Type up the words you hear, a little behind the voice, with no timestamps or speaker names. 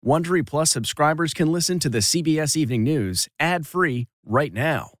Wondery Plus subscribers can listen to the CBS Evening News ad-free right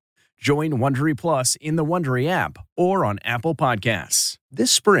now. Join Wondery Plus in the Wondery app or on Apple Podcasts.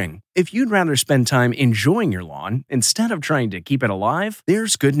 This spring, if you'd rather spend time enjoying your lawn instead of trying to keep it alive,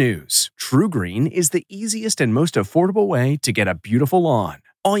 there's good news. TruGreen is the easiest and most affordable way to get a beautiful lawn.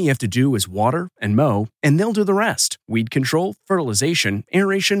 All you have to do is water and mow, and they'll do the rest. Weed control, fertilization,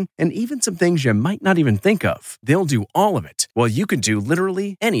 aeration, and even some things you might not even think of. They'll do all of it, while you can do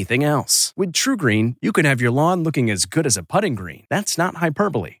literally anything else. With TruGreen, you can have your lawn looking as good as a putting green. That's not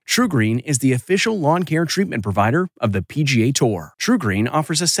hyperbole. TruGreen is the official lawn care treatment provider of the PGA Tour. TruGreen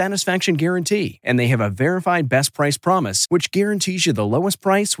offers a satisfaction guarantee, and they have a verified best price promise, which guarantees you the lowest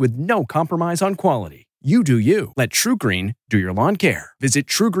price with no compromise on quality. You do you. Let TruGreen do your lawn care. Visit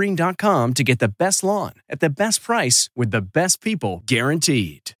TruGreen.com to get the best lawn at the best price with the best people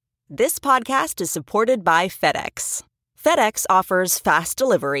guaranteed. This podcast is supported by FedEx. FedEx offers fast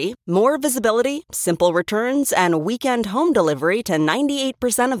delivery, more visibility, simple returns, and weekend home delivery to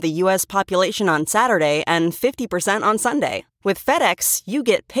 98% of the U.S. population on Saturday and 50% on Sunday. With FedEx, you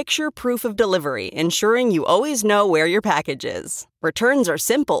get picture proof of delivery, ensuring you always know where your package is. Returns are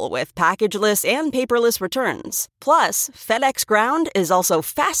simple with packageless and paperless returns. Plus, FedEx Ground is also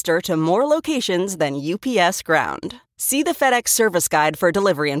faster to more locations than UPS Ground. See the FedEx service guide for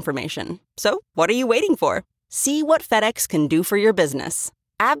delivery information. So, what are you waiting for? See what FedEx can do for your business.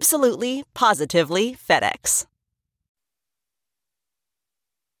 Absolutely, positively FedEx.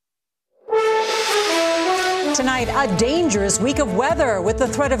 Tonight, a dangerous week of weather with the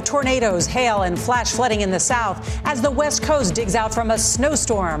threat of tornadoes, hail, and flash flooding in the south as the West Coast digs out from a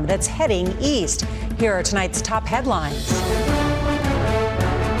snowstorm that's heading east. Here are tonight's top headlines.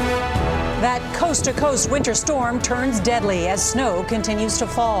 That coast-to-coast winter storm turns deadly as snow continues to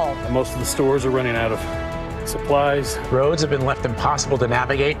fall. Most of the stores are running out of supplies. Roads have been left impossible to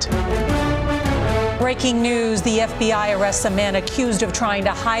navigate. Breaking news, the FBI arrests a man accused of trying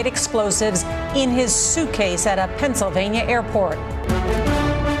to hide explosives in his suitcase at a Pennsylvania airport.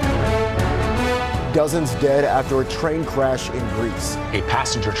 Dozens dead after a train crash in Greece. A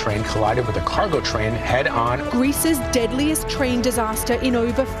passenger train collided with a cargo train head-on. Greece's deadliest train disaster in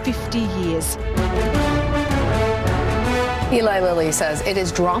over 50 years. Eli Lilly says it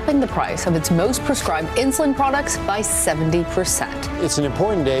is dropping the price of its most prescribed insulin products by 70%. It's an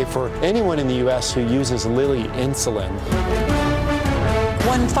important day for anyone in the U.S. who uses Lilly insulin.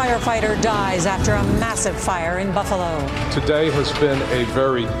 One firefighter dies after a massive fire in Buffalo. Today has been a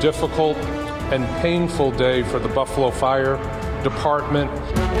very difficult and painful day for the Buffalo Fire Department.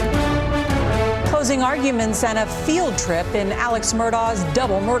 Closing arguments and a field trip in Alex Murdaugh's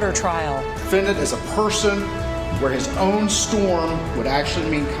double murder trial. Defendant is a person where his own storm would actually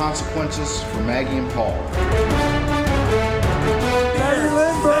mean consequences for Maggie and Paul.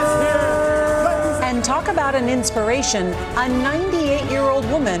 And talk about an inspiration, a 98-year-old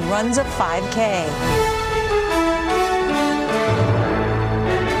woman runs a 5K.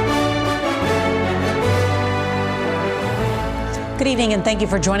 Good evening, and thank you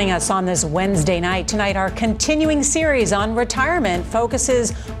for joining us on this Wednesday night. Tonight, our continuing series on retirement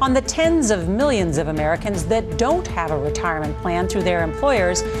focuses on the tens of millions of Americans that don't have a retirement plan through their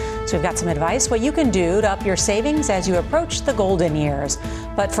employers. So we've got some advice, what you can do to up your savings as you approach the golden years.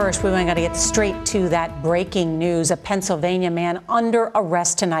 But first, we're going to get straight to that breaking news. A Pennsylvania man under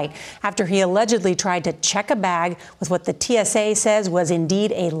arrest tonight after he allegedly tried to check a bag with what the TSA says was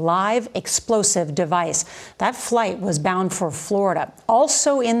indeed a live explosive device. That flight was bound for Florida.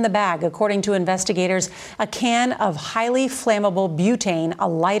 Also in the bag, according to investigators, a can of highly flammable butane, a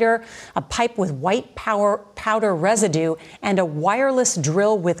lighter, a pipe with white powder residue, and a wireless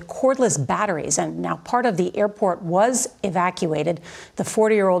drill with cordless batteries. And now part of the airport was evacuated. The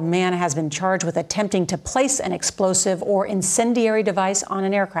 40-year-old man has been charged with attempting to place an explosive or incendiary device on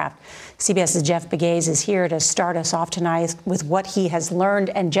an aircraft. CBS's Jeff Begays is here to start us off tonight with what he has learned.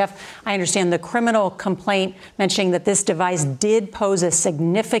 And Jeff, I understand the criminal complaint mentioning that this device did pose a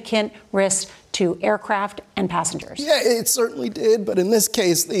significant risk to aircraft and passengers. Yeah, it certainly did. But in this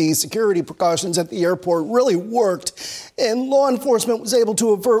case, the security precautions at the airport really worked, and law enforcement was able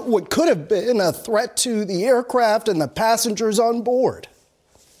to avert what could have been a threat to the aircraft and the passengers on board.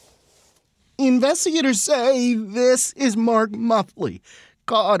 Investigators say this is Mark Muffley,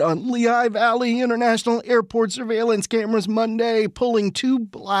 caught on Lehigh Valley International Airport surveillance cameras Monday pulling two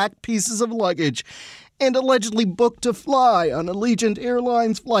black pieces of luggage and allegedly booked to fly on Allegiant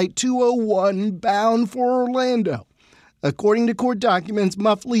Airlines Flight 201 bound for Orlando. According to court documents,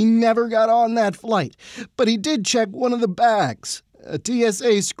 Muffley never got on that flight, but he did check one of the bags. A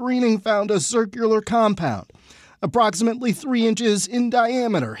TSA screening found a circular compound. approximately 3 inches in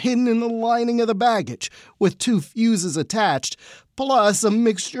diameter, hidden in the lining of the baggage, with 2 fuses attached, plus a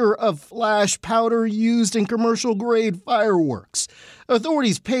mixture of flash powder used in commercial-grade fireworks.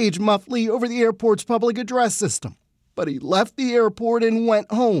 Authorities paged Muffley over the airport's public address system, but he left the airport and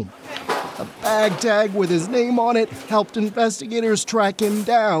went home. A bag tag with his name on it helped investigators track him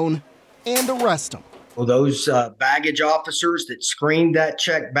down and arrest him. Well, those baggage officers that screened that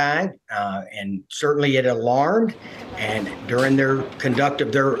checked bag, and certainly it alarmed, and during their conduct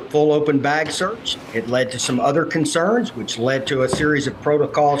of their full open bag search, it led to some other concerns, which led to a series of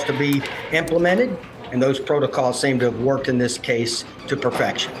protocols to be implemented, and those protocols seem to have worked in this case to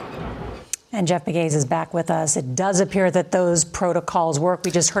perfection. And Jeff Pegues is back with us. It does appear that those protocols work.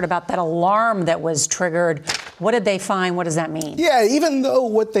 We just heard about that alarm that was triggered. What did they find? What does that mean? Yeah, even though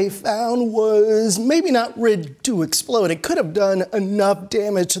what they found was maybe not ready to explode, it could have done enough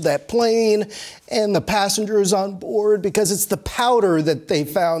damage to that plane and the passengers on board, because it's the powder that they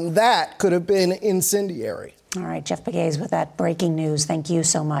found that could have been incendiary. All right, Jeff Pegues with that breaking news. Thank you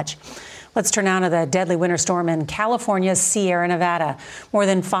so much. Let's turn now to the deadly winter storm in California's Sierra Nevada. More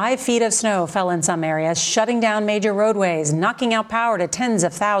than 5 feet of snow fell in some areas, shutting down major roadways, knocking out power to tens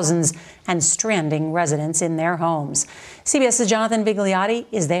of thousands, and stranding residents in their homes. CBS's Jonathan Vigliotti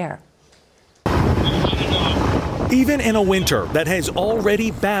is there. Even in a winter that has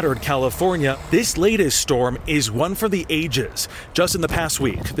already battered California, this latest storm is one for the ages. Just in the past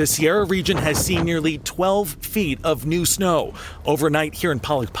week, the Sierra region has seen nearly 12 feet of new snow. Overnight here in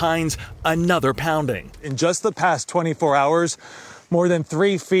Pollock Pines, another pounding. In just the past 24 hours, more than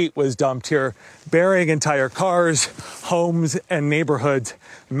 3 feet was dumped here, burying entire cars, homes, and neighborhoods.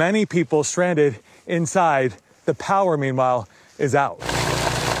 Many people stranded inside. The power, meanwhile, is out.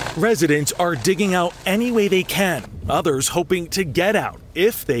 Residents are digging out any way they can, others hoping to get out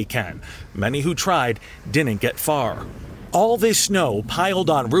if they can. Many who tried didn't get far. All this snow piled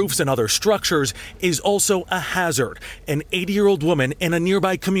on roofs and other structures is also a hazard. An 80-year-old woman in a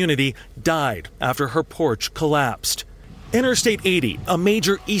nearby community died after her porch collapsed. Interstate 80, a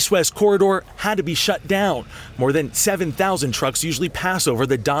major east-west corridor, had to be shut down. More than 7,000 trucks usually pass over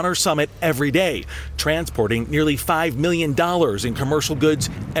the Donner Summit every day, transporting nearly $5 million in commercial goods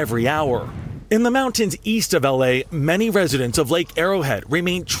every hour. In the mountains east of LA, many residents of Lake Arrowhead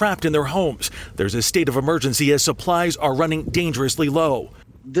remain trapped in their homes. There's a state of emergency as supplies are running dangerously low.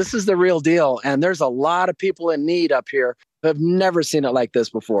 This is the real deal, and there's a lot of people in need up here who have never seen it like this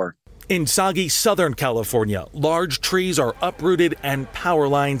before. In soggy Southern California, large trees are uprooted and power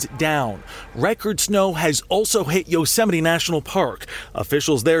lines down. Record snow has also hit Yosemite National Park.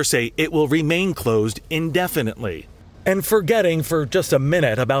 Officials there say it will remain closed indefinitely. And forgetting for just a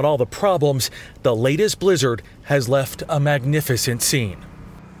minute about all the problems, the latest blizzard has left a magnificent scene.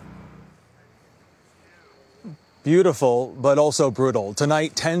 Beautiful, but also brutal.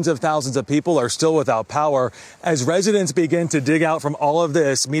 Tonight, tens of thousands of people are still without power. As residents begin to dig out from all of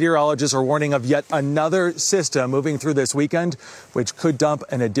this, meteorologists are warning of yet another system moving through this weekend, which could dump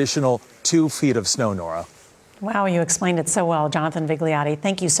an additional 2 feet of snow, Nora. Wow, you explained it so well, Jonathan Vigliotti.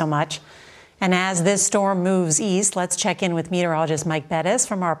 Thank you so much. And as this storm moves east, let's check in with meteorologist Mike Bettis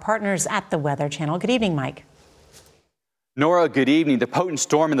from our partners at the Weather Channel. Good evening, Mike. Nora, good evening. The potent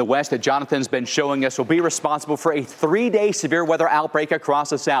storm in the west that Jonathan's been showing us will be responsible for a 3-day severe weather outbreak across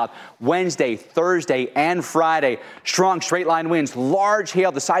the south. Wednesday, Thursday, and Friday. Strong straight-line winds, large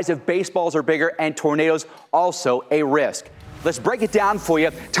hail the size of baseballs or bigger, and tornadoes also a risk. Let's break it down for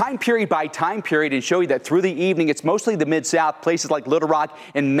you, time period by time period, and show you that through the evening, it's mostly the Mid-South. Places like Little Rock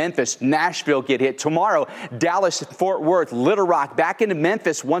and Memphis, Nashville get hit. Tomorrow, Dallas, Fort Worth, Little Rock, back into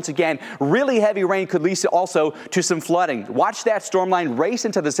Memphis once again. Really heavy rain could lead also to some flooding. Watch that storm line race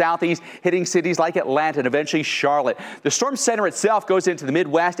into the southeast, hitting cities like Atlanta and eventually Charlotte. The storm center itself goes into the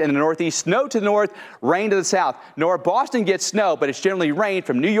Midwest and the Northeast. Snow to the north, rain to the south. Nora, Boston gets snow, but it's generally rain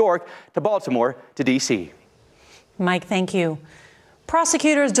from New York to Baltimore to D.C. Mike, thank you.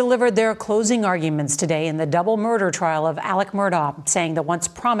 Prosecutors delivered their closing arguments today in the double murder trial of Alec Murdaugh, saying the once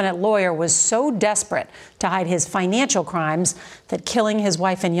prominent lawyer was so desperate to hide his financial crimes that killing his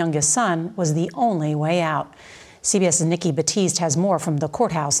wife and youngest son was the only way out. CBS's Nikki Batiste has more from the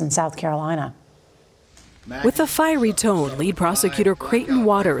courthouse in South Carolina. With a fiery tone, lead prosecutor Creighton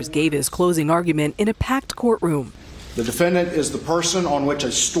Waters gave his closing argument in a packed courtroom. The defendant is the person on which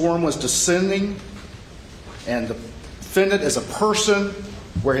a storm was descending, and the defendant is a person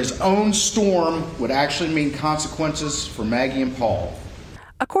where his own storm would actually mean consequences for Maggie and Paul.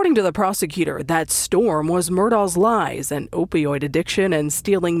 According to the prosecutor, that storm was Murdaugh's lies and opioid addiction and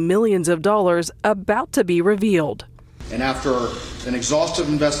stealing millions of dollars about to be revealed. And after an exhaustive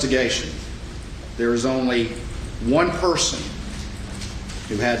investigation, there is only one person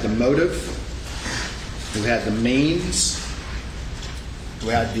who had the motive, who had the means, who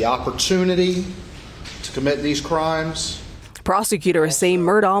had the opportunity to commit these crimes. Prosecutors say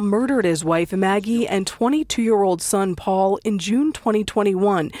Murdaugh murdered his wife Maggie and 22-year-old son Paul in June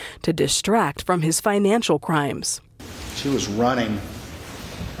 2021 to distract from his financial crimes. She was running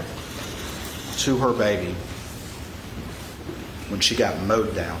to her baby when she got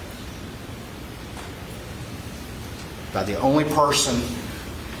mowed down by the only person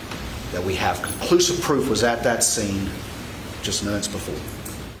that we have conclusive proof was at that scene just minutes before.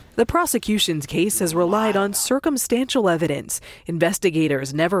 The prosecution's case has relied on circumstantial evidence.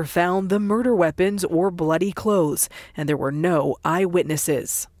 Investigators never found the murder weapons or bloody clothes, and there were no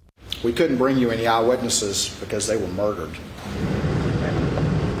eyewitnesses. We couldn't bring you any eyewitnesses because they were murdered.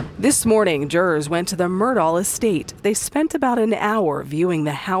 This morning, jurors went to the Murdaugh estate. They spent about an hour viewing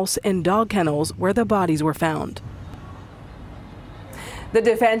the house and dog kennels where the bodies were found. The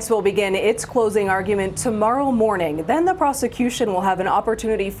defense will begin its closing argument tomorrow morning. Then the prosecution will have an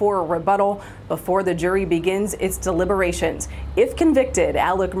opportunity for a rebuttal before the jury begins its deliberations. If convicted,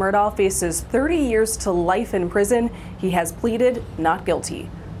 Alec Murdaugh faces 30 years to life in prison. He has pleaded not guilty.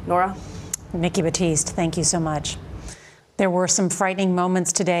 Nora? Nikki Battiste, thank you so much. There were some frightening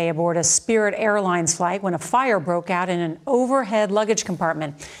moments today aboard a Spirit Airlines flight when a fire broke out in an overhead luggage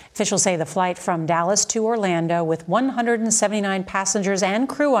compartment. Officials say the flight from Dallas to Orlando with 179 passengers and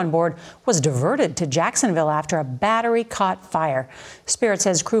crew on board was diverted to Jacksonville after a battery caught fire. Spirit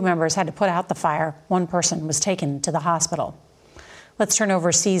says crew members had to put out the fire. One person was taken to the hospital. Let's turn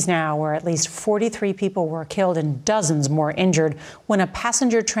overseas now, where at least 43 people were killed and dozens more injured when a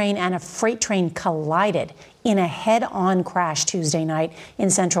passenger train and a freight train collided in a head-on crash Tuesday night in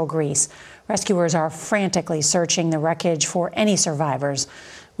central Greece. Rescuers are frantically searching the wreckage for any survivors.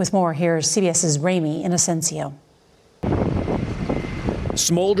 With more, here's CBS's Ramy Inocencio.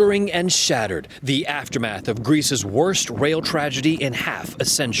 Smoldering and shattered, the aftermath of Greece's worst rail tragedy in half a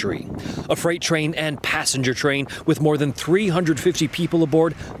century. A freight train and passenger train with more than 350 people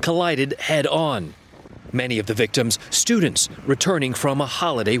aboard collided head-on. Many of the victims, students returning from a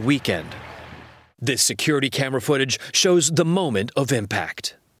holiday weekend. This security camera footage shows the moment of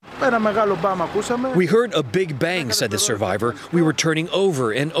impact. We heard a big bang, said the survivor. We were turning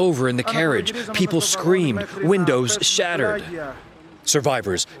over and over in the carriage. People screamed, windows shattered.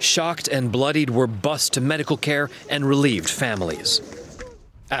 Survivors, shocked and bloodied, were bused to medical care and relieved families.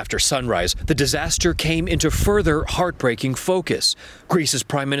 After sunrise, the disaster came into further heartbreaking focus. Greece's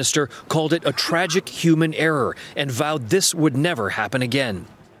prime minister called it a tragic human error and vowed this would never happen again.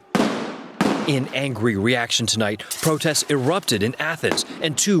 In angry reaction tonight, protests erupted in Athens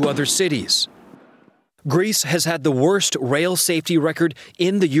and 2 other cities. Greece has had the worst rail safety record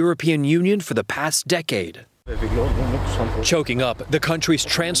in the European Union for the past decade. Choking up, the country's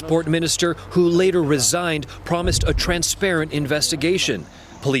transport minister, who later resigned, promised a transparent investigation.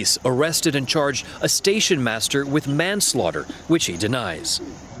 Police arrested and charged a station master with manslaughter, which he denies.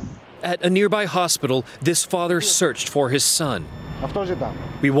 At a nearby hospital, this father searched for his son.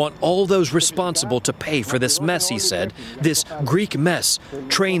 We want all those responsible to pay for this mess, he said. This Greek mess.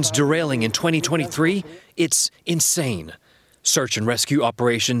 Trains derailing in 2023? It's insane. Search and rescue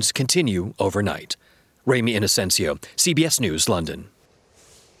operations continue overnight. Ramy Inocencio, CBS News, London.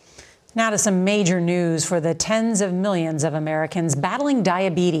 Now to some major news for the tens of millions of Americans battling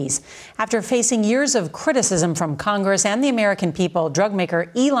diabetes. After facing years of criticism from Congress and the American people, drug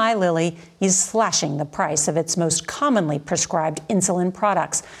maker Eli Lilly is slashing the price of its most commonly prescribed insulin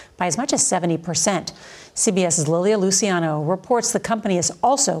products by as much as 70%. CBS's Lilia Luciano reports the company is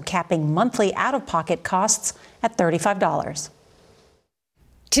also capping monthly out-of-pocket costs at $35.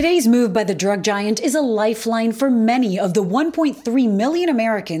 Today's move by the drug giant is a lifeline for many of the 1.3 million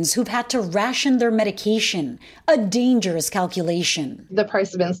Americans who've had to ration their medication, a dangerous calculation. The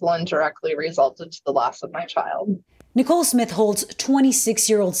price of insulin directly resulted to the loss of my child. Nicole Smith Holt's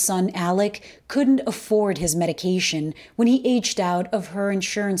 26-year-old son, Alec, couldn't afford his medication when he aged out of her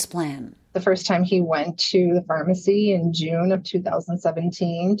insurance plan. The first time he went to the pharmacy in June of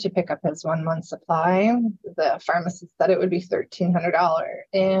 2017 to pick up his 1 month supply, the pharmacist said it would be $1,300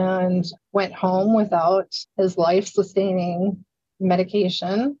 and went home without his life-sustaining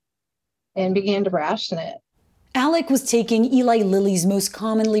medication and began to ration it. Alec was taking Eli Lilly's most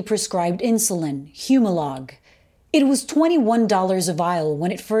commonly prescribed insulin, Humalog. It was $21 a vial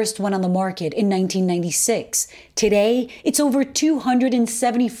when it first went on the market in 1996. Today, it's over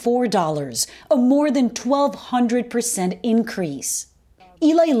 $274, a more than 1,200% increase.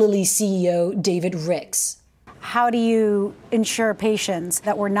 Eli Lilly's CEO, David Ricks. How do you ensure patients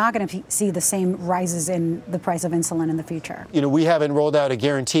that we're not going to see the same rises in the price of insulin in the future? We haven't rolled out a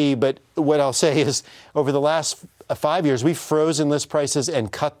guarantee, but what I'll say is over the last 5 years, we've frozen list prices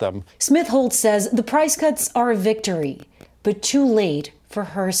and cut them. Smith-Holt says the price cuts are a victory, but too late for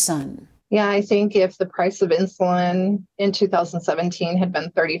her son. Yeah, I think if the price of insulin in 2017 had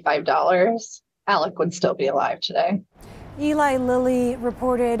been $35, Alec would still be alive today. Eli Lilly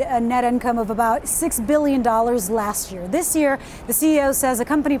reported a net income of about $6 billion last year. This year, the CEO says the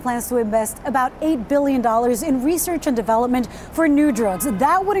company plans to invest about $8 billion in research and development for new drugs.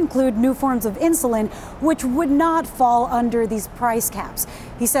 That would include new forms of insulin, which would not fall under these price caps.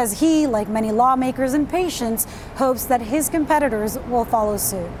 He says he, like many lawmakers and patients, hopes that his competitors will follow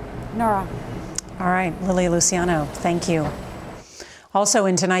suit. Nora. All right, Lily Luciano, thank you. Also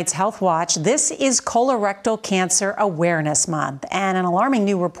in tonight's Health Watch, this is Colorectal Cancer Awareness Month, and an alarming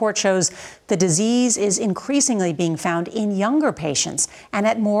new report shows the disease is increasingly being found in younger patients and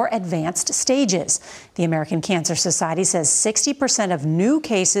at more advanced stages. The American Cancer Society says 60% of new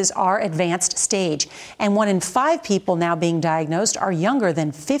cases are advanced stage, and 1 in 5 people now being diagnosed are younger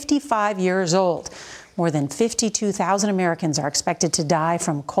than 55 years old. More than 52,000 Americans are expected to die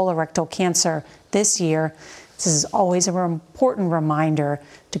from colorectal cancer this year. This is always an important reminder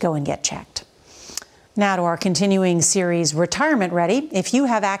to go and get checked. Now to our continuing series, Retirement Ready. If you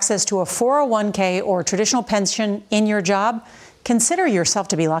have access to a 401k or traditional pension in your job, consider yourself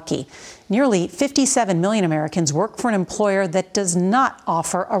to be lucky. Nearly 57 million Americans work for an employer that does not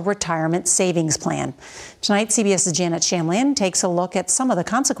offer a retirement savings plan. Tonight, CBS's Janet Shamlian takes a look at some of the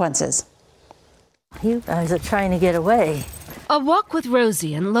consequences. You guys are trying to get away. A walk with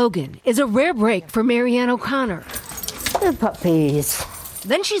Rosie and Logan is a rare break for Marianne O'Connor. The puppies.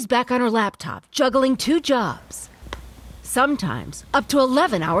 Then she's back on her laptop, juggling 2 jobs. Sometimes up to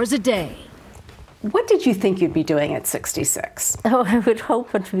 11 hours a day. What did you think you'd be doing at 66? Oh, I would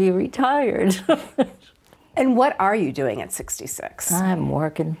hope to be retired. And what are you doing at 66? I'm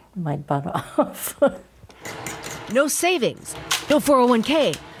working my butt off. No savings, no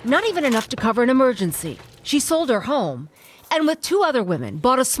 401k, not even enough to cover an emergency. She sold her home and with 2 other women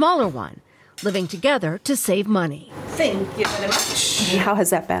bought a smaller one, living together to save money. Thank you very much. How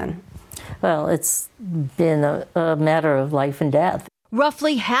has that been? Well, it's been a matter of life and death.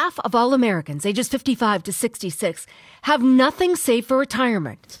 Roughly half of all Americans ages 55 to 66 have nothing saved for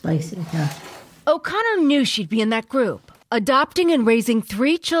retirement. Spicy, yeah. O'Connor knew she'd be in that group, adopting and raising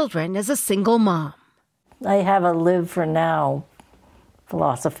 3 children as a single mom. I have a live for now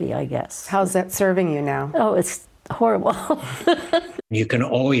philosophy, I guess. How's that serving you now? Oh, it's horrible. You can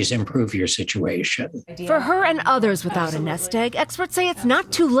always improve your situation. For her and others without a nest egg, experts say it's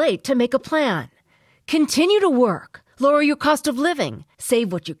not too late to make a plan. Continue to work, lower your cost of living,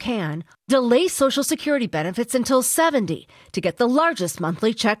 save what you can, delay Social Security benefits until 70 to get the largest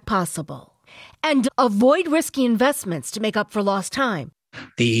monthly check possible. And avoid risky investments to make up for lost time.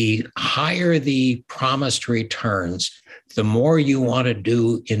 The higher the promised returns, the more you want to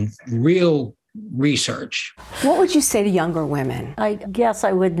do in real research. What would you say to younger women? I guess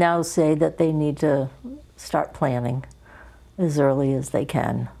I would now say that they need to start planning as early as they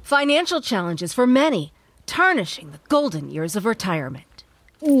can. Financial challenges for many, tarnishing the golden years of retirement.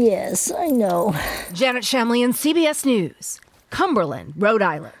 Yes, I know. Janet Shamlian, CBS News, Cumberland, Rhode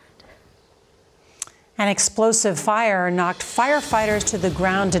Island. An explosive fire knocked firefighters to the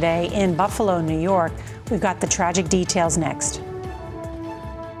ground today in Buffalo, New York. We've got the tragic details next.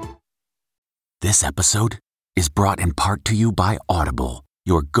 This episode is brought in part to you by Audible,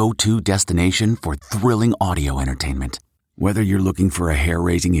 your go-to destination for thrilling audio entertainment. Whether you're looking for a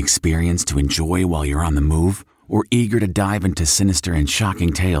hair-raising experience to enjoy while you're on the move or eager to dive into sinister and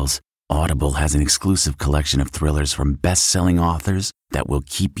shocking tales, Audible has an exclusive collection of thrillers from best-selling authors that will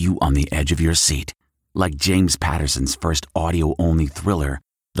keep you on the edge of your seat. Like James Patterson's first audio-only thriller,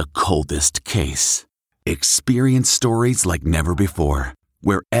 The Coldest Case. Experience stories like never before,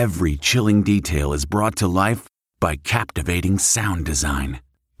 where every chilling detail is brought to life by captivating sound design.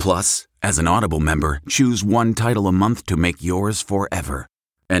 Plus, as an Audible member, choose 1 title a month to make yours forever.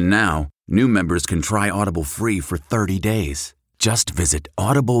 And now, new members can try Audible free for 30 days. Just visit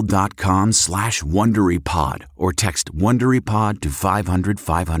audible.com/WonderyPod or text WonderyPod to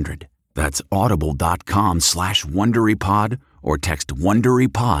 500-500. That's audible.com/WonderyPod or text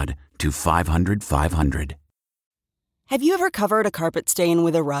WonderyPod to 500-500. Have you ever covered a carpet stain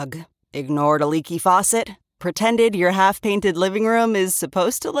with a rug? Ignored a leaky faucet? Pretended your half-painted living room is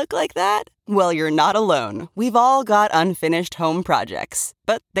supposed to look like that? Well, you're not alone. We've all got unfinished home projects.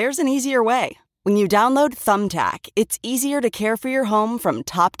 But there's an easier way. When you download Thumbtack, it's easier to care for your home from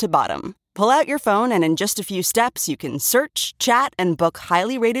top to bottom. Pull out your phone and in just a few steps, you can search, chat, and book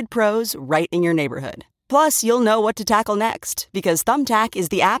highly rated pros right in your neighborhood. Plus, you'll know what to tackle next because Thumbtack is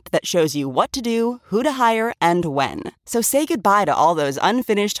the app that shows you what to do, who to hire, and when. So say goodbye to all those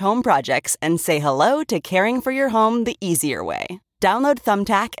unfinished home projects and say hello to caring for your home the easier way. Download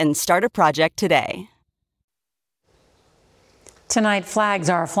Thumbtack and start a project today. Tonight, flags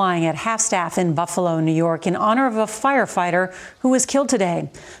are flying at half-staff in Buffalo, New York, in honor of a firefighter who was killed today.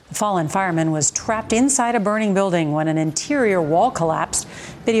 The fallen fireman was trapped inside a burning building when an interior wall collapsed.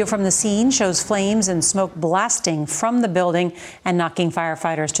 Video from the scene shows flames and smoke blasting from the building and knocking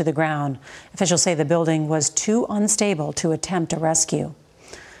firefighters to the ground. Officials say the building was too unstable to attempt a rescue.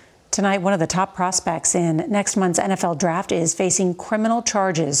 Tonight, one of the top prospects in next month's NFL draft is facing criminal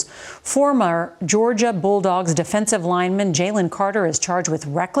charges. Former Georgia Bulldogs defensive lineman Jalen Carter is charged with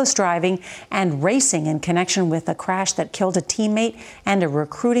reckless driving and racing in connection with a crash that killed a teammate and a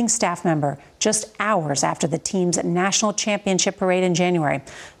recruiting staff member just hours after the team's national championship parade in January.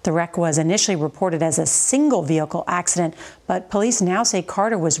 The wreck was initially reported as a single vehicle accident, but police now say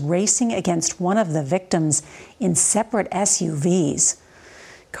Carter was racing against one of the victims in separate SUVs.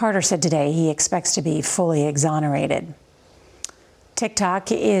 Carter said today he expects to be fully exonerated.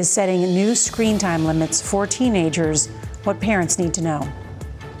 TikTok is setting new screen time limits for teenagers. What parents need to know.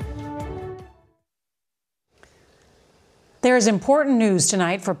 There is important news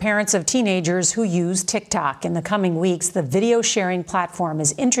tonight for parents of teenagers who use TikTok. In the coming weeks, the video sharing platform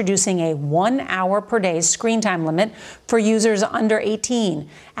is introducing a 1 hour per day screen time limit for users under 18.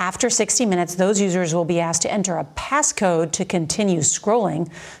 After 60 minutes, those users will be asked to enter a passcode to continue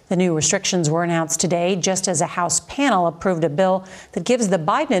scrolling. The new restrictions were announced today just as a House panel approved a bill that gives the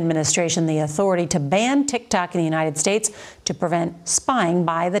Biden administration the authority to ban TikTok in the United States to prevent spying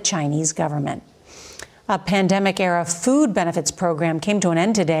by the Chinese government. A pandemic-era food benefits program came to an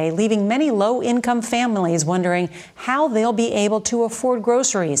end today, leaving many low-income families wondering how they'll be able to afford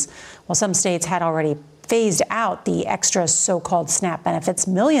groceries. While some states had already phased out the extra so-called SNAP benefits,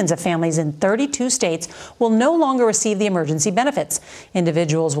 millions of families in 32 states will no longer receive the emergency benefits.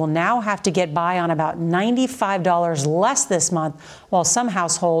 Individuals will now have to get by on about $95 less this month, while some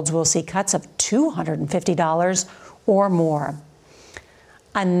households will see cuts of $250 or more.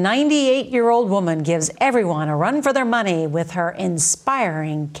 A 98-year-old woman gives everyone a run for their money with her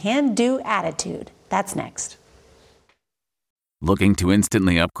inspiring can-do attitude. That's next. Looking to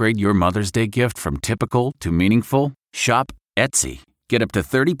instantly upgrade your Mother's Day gift from typical to meaningful? Shop Etsy. Get up to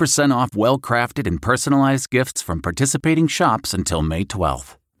 30% off well-crafted and personalized gifts from participating shops until May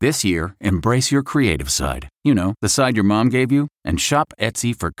 12th. This year, embrace your creative side. You know, the side your mom gave you. And shop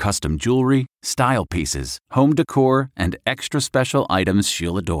Etsy for custom jewelry, style pieces, home decor, and extra special items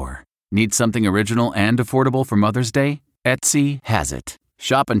she'll adore. Need something original and affordable for Mother's Day? Etsy has it.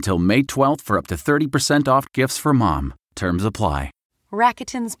 Shop until May 12th for up to 30% off gifts for mom. Terms apply.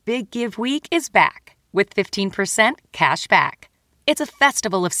 Rakuten's Big Give Week is back with 15% cash back. It's a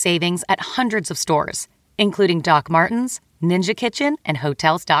festival of savings at hundreds of stores, including Doc Martens, Ninja Kitchen, and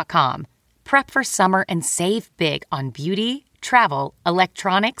Hotels.com. Prep for summer and save big on beauty, travel,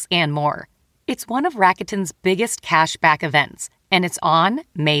 electronics, and more. It's one of Rakuten's biggest cashback events, and it's on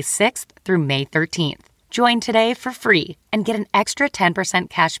May 6th through May 13th. Join today for free and get an extra 10%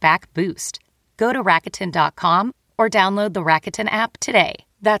 cashback boost. Go to Rakuten.com or download the Rakuten app today.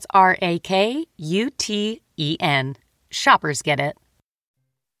 That's Rakuten. Shoppers get it.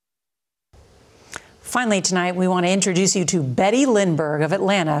 Finally tonight, we want to introduce you to Betty Lindbergh of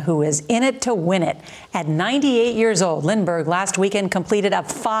Atlanta, who is in it to win it. At 98 years old, Lindbergh last weekend completed a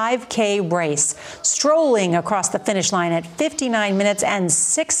 5K race, strolling across the finish line at 59 minutes and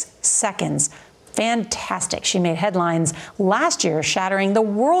 6 seconds. Fantastic. She made headlines last year, shattering the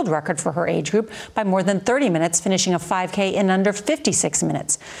world record for her age group by more than 30 minutes, finishing a 5K in under 56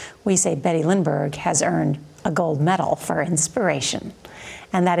 minutes. We say Betty Lindbergh has earned a gold medal for inspiration.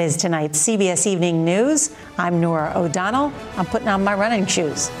 And that is tonight's CBS Evening News. I'm Norah O'Donnell. I'm putting on my running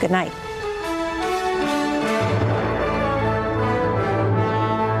shoes. Good night.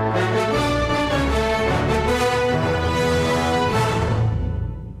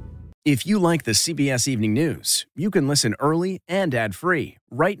 If you like the CBS Evening News, you can listen early and ad-free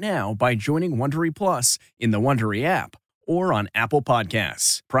right now by joining Wondery Plus in the Wondery app or on Apple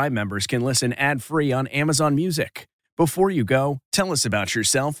Podcasts. Prime members can listen ad-free on Amazon Music. Before you go, tell us about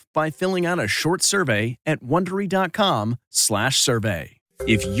yourself by filling out a short survey at Wondery.com/survey.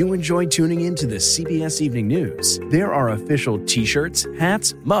 If you enjoy tuning in to the CBS Evening News, there are official t-shirts,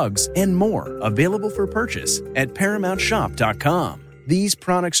 hats, mugs, and more available for purchase at ParamountShop.com. These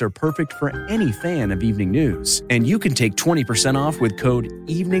products are perfect for any fan of evening news, and you can take 20% off with code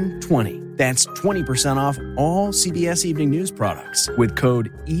EVENING20. That's 20% off all CBS Evening News products with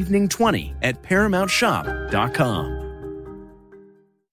code EVENING20 at ParamountShop.com.